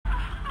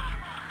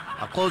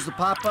I'll close the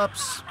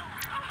pop-ups,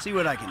 see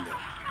what I can do.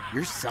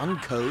 Your son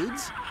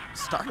codes?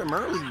 Start him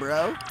early,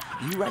 bro.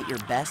 You write your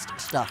best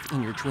stuff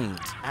in your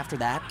tweens. After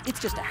that, it's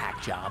just a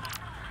hack job.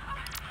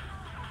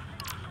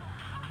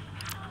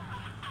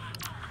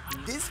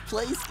 This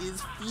place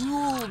is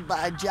fueled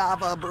by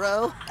Java,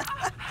 bro.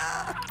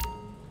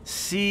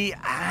 See,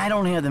 I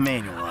don't have the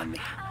manual on me.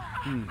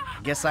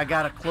 Guess I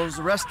gotta close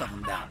the rest of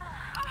them down.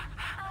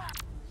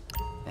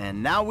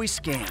 And now we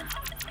scan.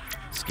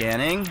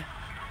 Scanning.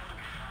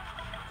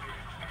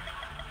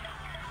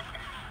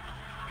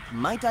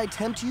 Might I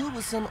tempt you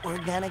with some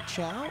organic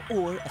chow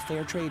or a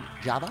fair trade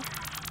Java?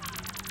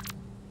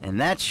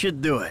 And that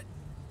should do it.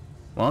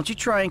 Why don't you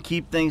try and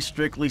keep things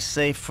strictly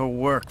safe for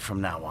work from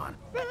now on?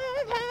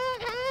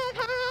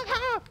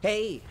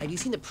 Hey, have you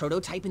seen the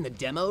prototype in the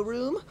demo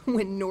room?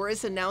 When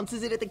Norris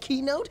announces it at the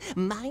keynote,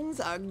 minds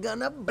are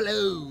gonna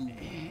blow.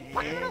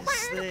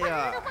 Yes, they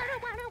are.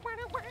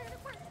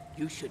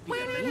 You should be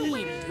a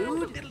meme,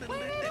 dude.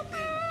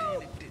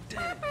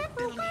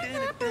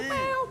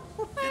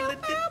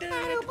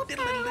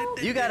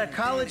 You got a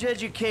college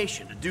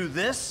education to do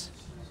this?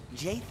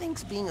 Jay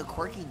thinks being a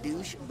quirky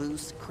douche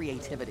boosts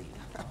creativity.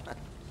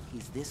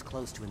 He's this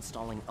close to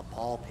installing a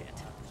ball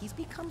pit. He's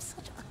become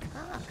such a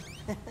cock.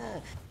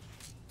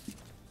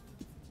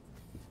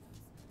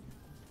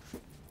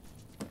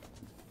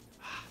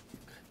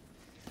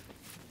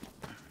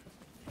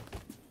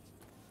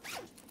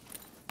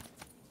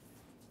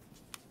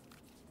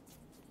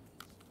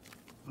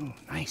 Oh,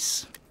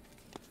 nice.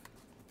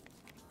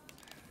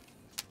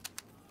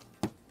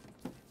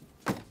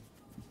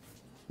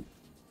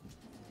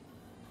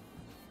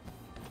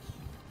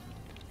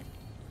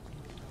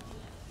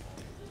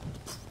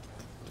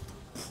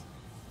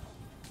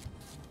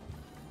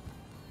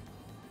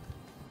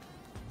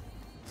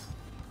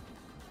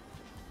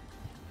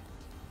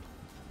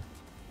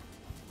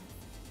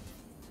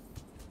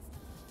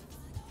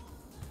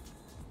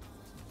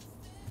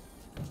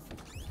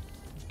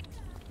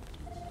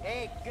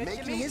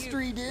 Making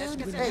history,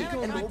 dude. Hey,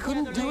 and we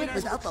couldn't do it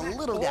without the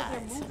little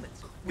guys.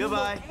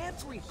 Goodbye.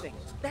 Everything.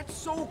 That's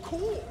so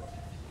cool.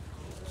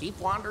 Keep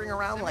wandering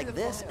around like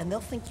this, and they'll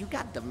think you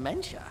got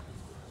dementia.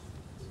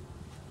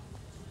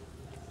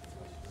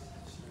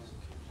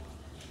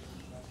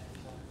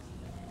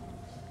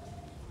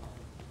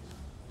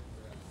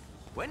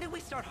 When did we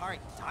start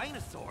hiring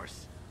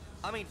dinosaurs?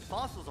 I mean,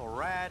 fossils are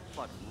rad,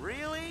 but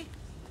really?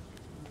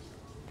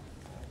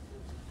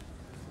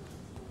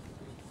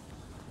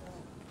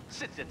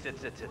 Sit.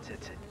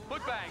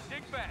 Foot bang,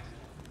 dig fast.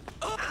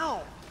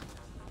 Ow!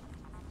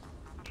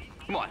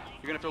 Come on,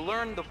 you're gonna have to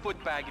learn the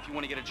foot bag if you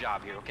want to get a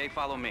job here, okay?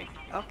 Follow me.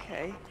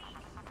 Okay.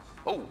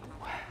 Oh.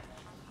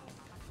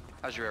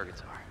 How's your air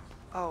guitar?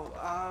 Oh,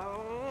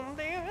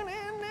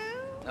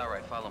 All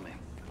right, follow me.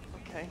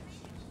 okay.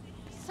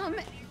 Some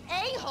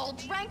a-hole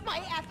drank my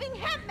effing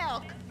hemp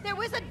milk. There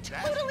was a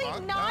totally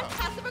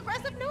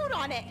non-passive-aggressive note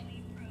on it.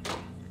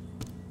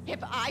 If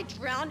I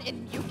drown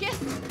in mucus,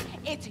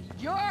 it's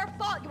your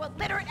fault, you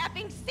illiterate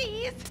effing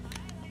seas!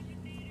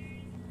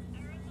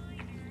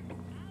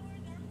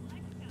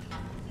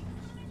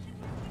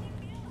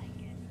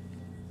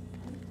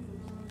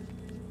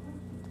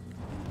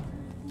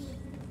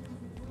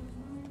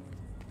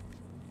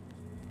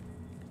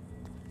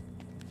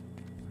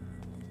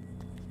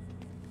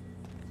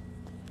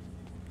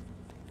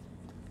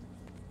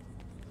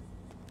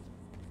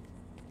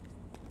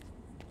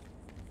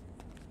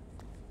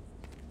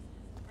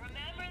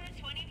 Remember the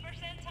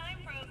 20% time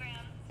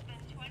program.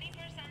 Spend 20%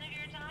 of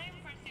your time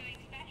pursuing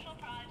special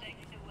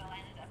projects that will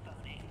end up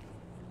owning.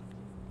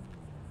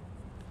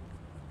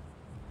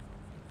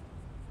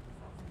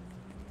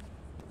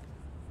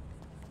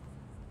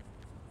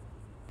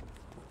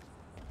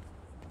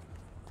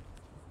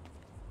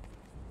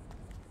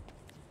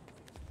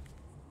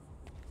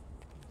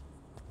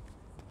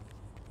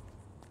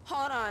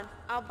 Hold on,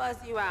 I'll buzz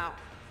you out.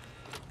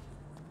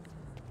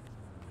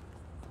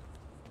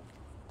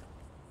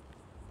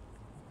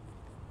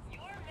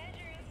 Your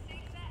measure of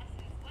success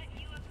is what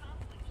you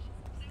accomplish.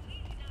 So we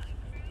do not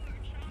accrue or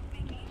track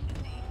vacation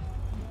days.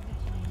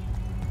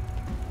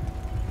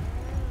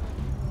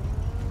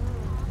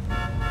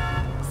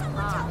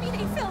 Someone tell me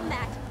they filmed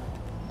that!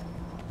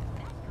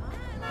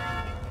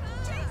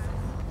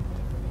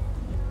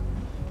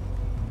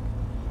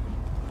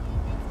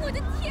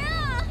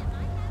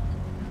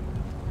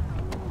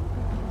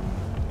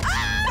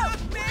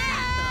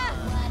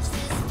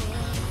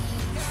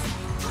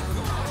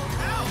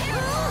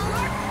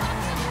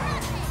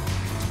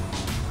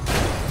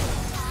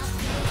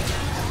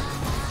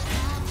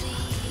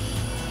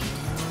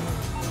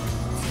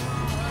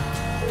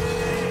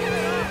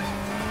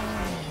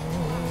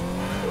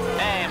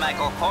 Hey,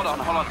 Michael, hold on.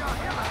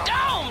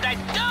 Domed! I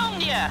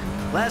domed ya!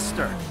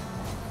 Lester,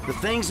 the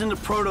thing's in the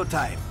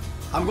prototype.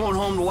 I'm going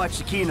home to watch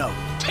the keynote.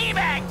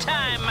 Teabag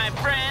time, my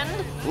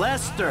friend!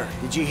 Lester,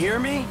 did you hear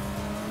me?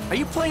 Are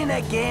you playing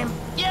that game?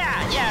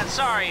 Yeah,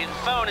 sorry, the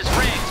phone is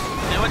rigged.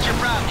 Now, what's your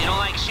problem? You don't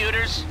like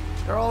shooters?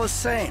 They're all the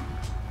same.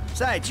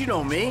 Besides, you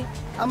know me.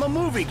 I'm a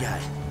movie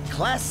guy.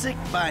 Classic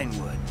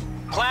Vinewood.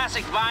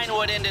 Classic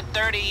Vinewood ended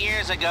 30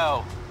 years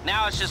ago.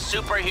 Now it's just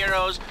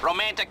superheroes,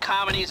 romantic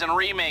comedies, and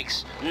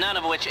remakes, none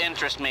of which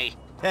interest me.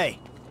 Hey,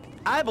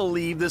 I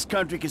believe this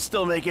country can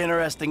still make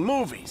interesting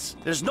movies.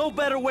 There's no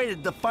better way to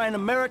define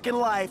American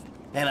life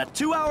than a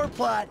 2-hour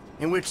plot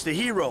in which the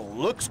hero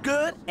looks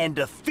good and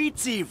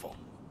defeats evil.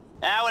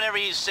 Whatever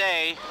you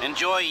say.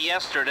 Enjoy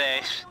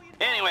yesterday.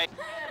 Anyway.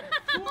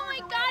 Oh my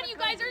god, you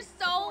guys are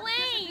so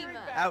lame!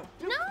 Out.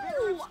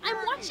 No,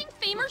 I'm watching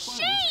Fame or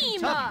Shame!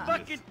 Tough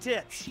fucking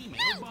tits. Give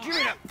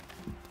it up.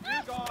 You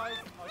guys are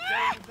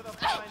going to the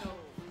final.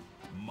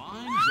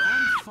 Minds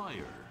on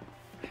fire.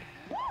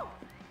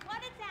 What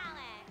a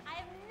talent!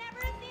 I've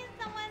never seen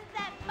someone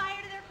set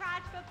fire to their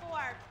crotch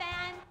before.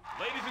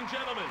 Ladies and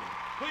gentlemen,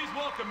 please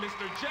welcome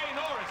Mr. Jay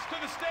Norris to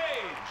the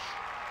stage.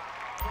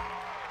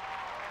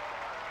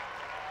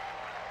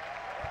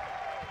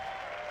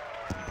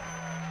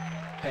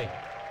 Hey,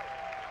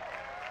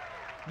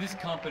 this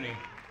company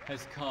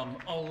has come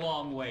a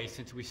long way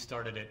since we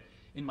started it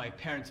in my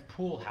parents'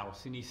 pool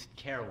house in East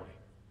Caraway.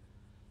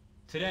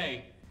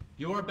 Today,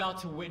 you're about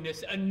to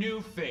witness a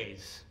new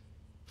phase.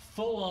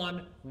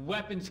 Full-on,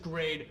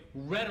 weapons-grade,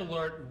 red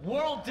alert,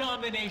 world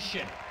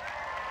domination!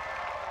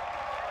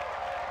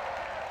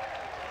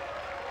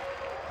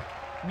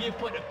 We have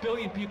put 1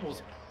 billion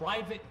people's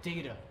private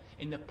data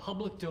in the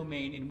public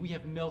domain, and we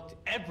have milked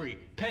every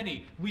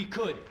penny we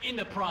could in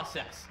the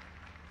process.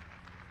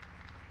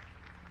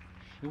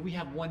 And we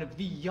have one of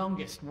the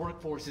youngest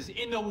workforces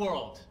in the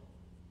world.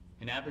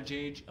 An average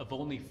age of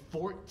only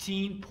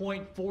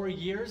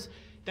 14.4 years.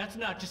 That's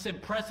not just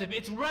impressive,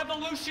 it's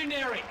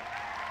revolutionary!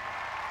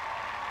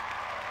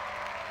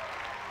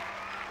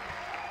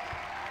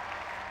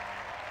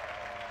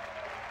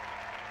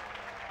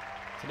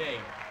 Today,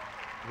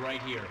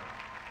 right here,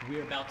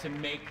 we're about to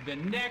make the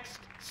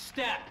next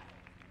step.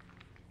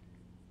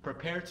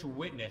 Prepare to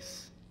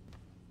witness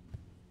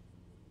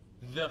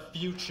the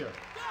future.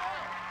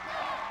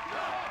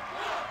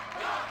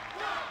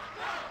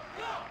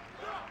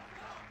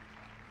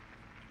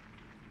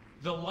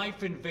 The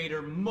Life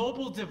Invader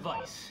mobile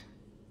device.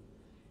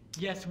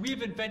 Yes,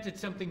 we've invented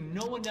something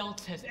no one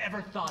else has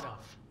ever thought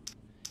of.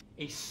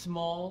 A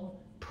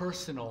small,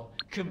 personal,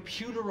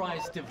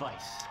 computerized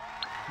device.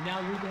 Now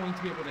you're going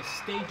to be able to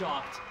stay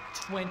docked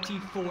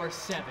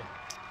 24/7.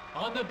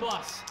 On the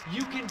bus,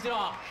 you can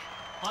dock.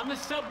 On the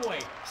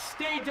subway,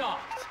 stay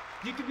docked.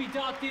 You can be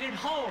docked in at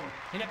home,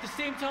 and at the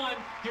same time,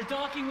 you're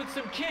docking with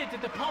some kids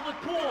at the public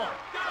pool.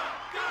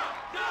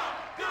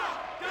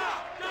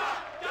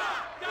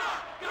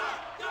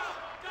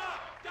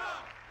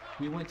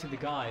 We went to the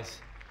guys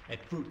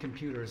at Fruit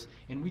Computers,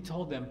 and we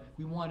told them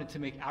we wanted to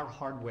make our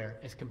hardware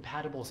as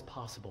compatible as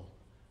possible.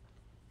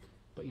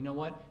 But you know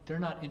what? They're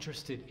not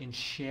interested in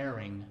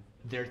sharing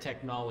their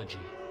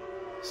technology.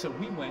 So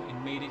we went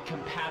and made it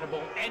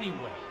compatible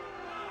anyway.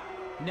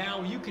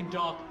 Now you can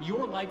dock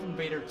your Life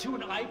Invader to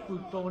an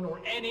iFruit phone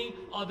or any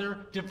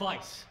other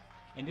device.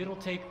 And it'll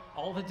take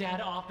all the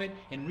data off it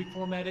and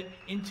reformat it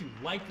into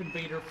Life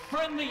Invader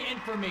friendly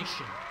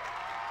information.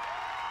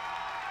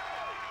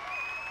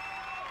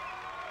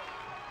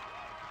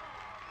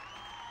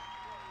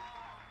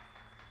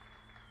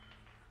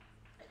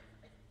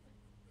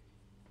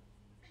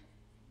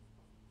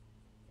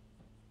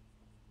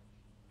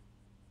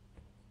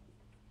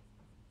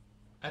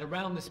 At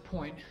around this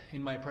point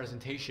in my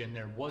presentation,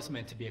 there was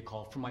meant to be a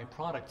call from my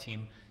product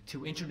team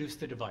to introduce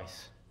the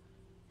device.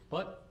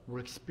 But we're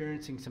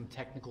experiencing some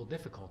technical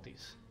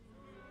difficulties.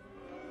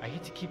 I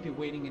hate to keep you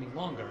waiting any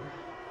longer,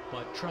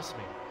 but trust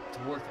me, it's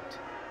worth it.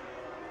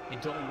 And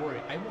don't worry,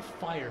 I will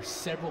fire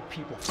several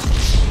people.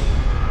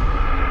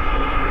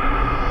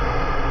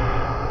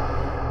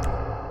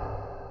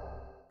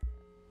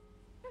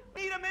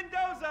 Nita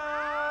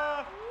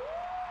Mendoza!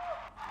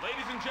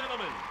 Ladies and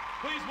gentlemen,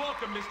 please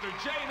welcome Mr.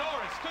 Jay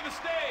Norris to the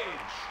stage.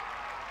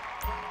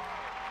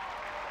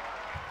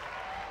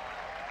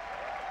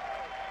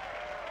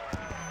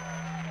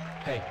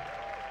 Hey,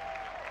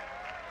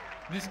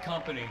 this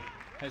company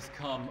has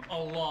come a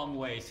long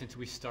way since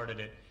we started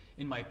it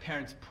in my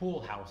parents'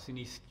 pool house in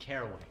East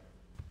Caraway.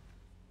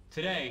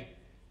 Today,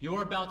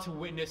 you're about to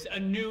witness a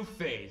new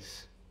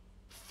phase.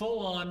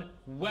 Full-on,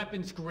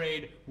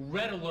 weapons-grade,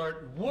 red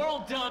alert,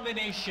 world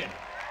domination!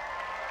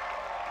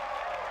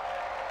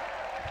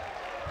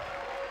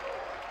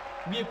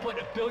 We have put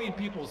 1 billion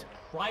people's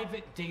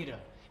private data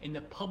in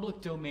the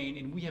public domain,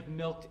 and we have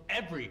milked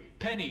every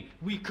penny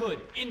we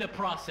could in the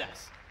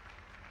process.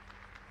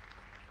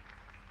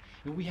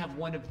 And we have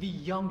one of the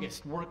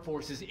youngest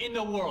workforces in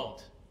the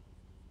world.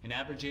 An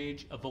average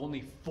age of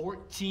only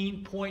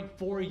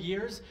 14.4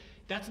 years.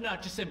 That's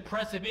not just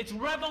impressive, it's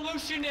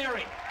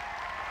revolutionary!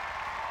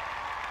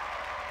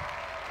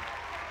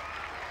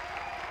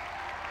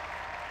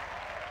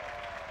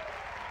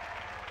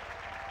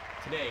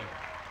 Today,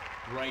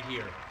 right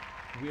here,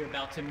 we're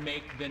about to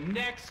make the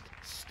next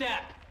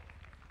step.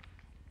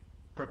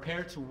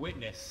 Prepare to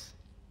witness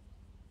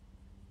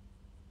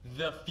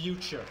the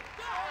future.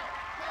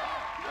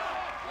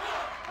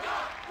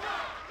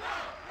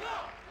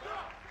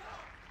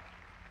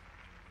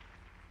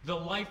 The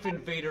Life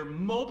Invader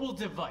mobile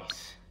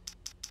device.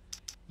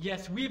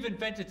 Yes, we've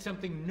invented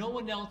something no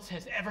one else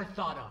has ever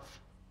thought of.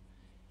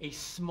 A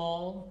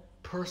small,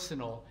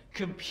 personal,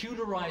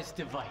 computerized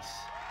device.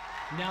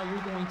 Now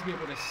you're going to be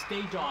able to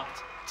stay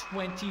docked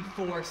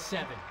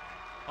 24/7.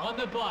 On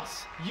the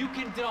bus, you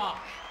can dock.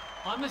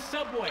 On the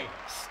subway,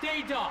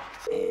 stay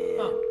docked.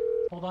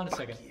 Oh, hold on a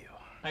second.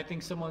 I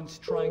think someone's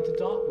trying to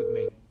dock with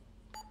me.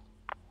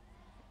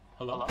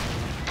 Hello?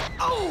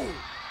 Oh!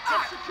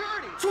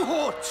 Security!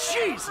 Oh,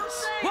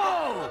 Jesus!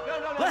 Whoa!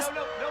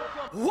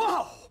 No.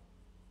 Whoa!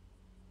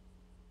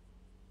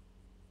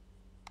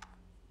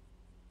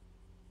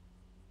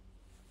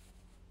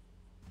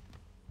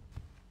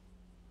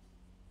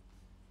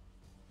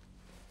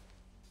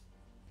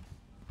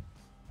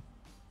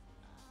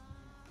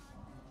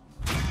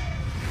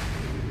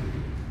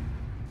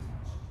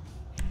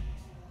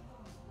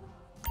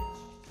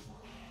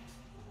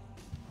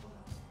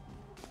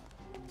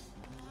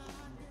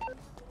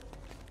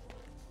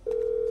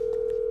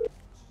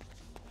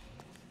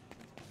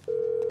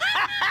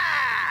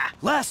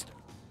 Lester,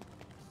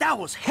 that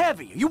was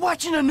heavy. Are you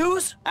watching the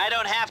news? I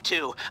don't have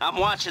to. I'm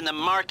watching the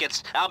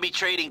markets. I'll be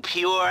trading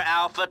pure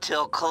alpha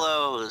till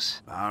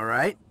close. All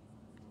right.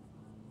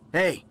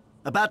 Hey,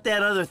 about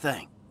that other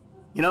thing.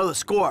 You know, the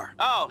score.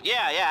 Oh,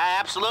 yeah,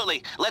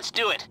 absolutely. Let's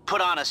do it.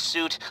 Put on a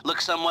suit, look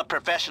somewhat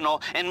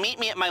professional, and meet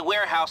me at my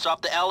warehouse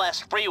off the LS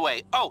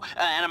freeway. Oh,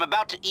 and I'm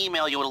about to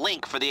email you a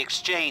link for the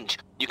exchange.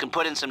 You can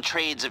put in some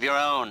trades of your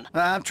own.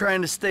 I'm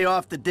trying to stay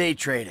off the day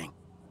trading.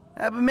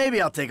 But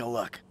maybe I'll take a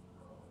look.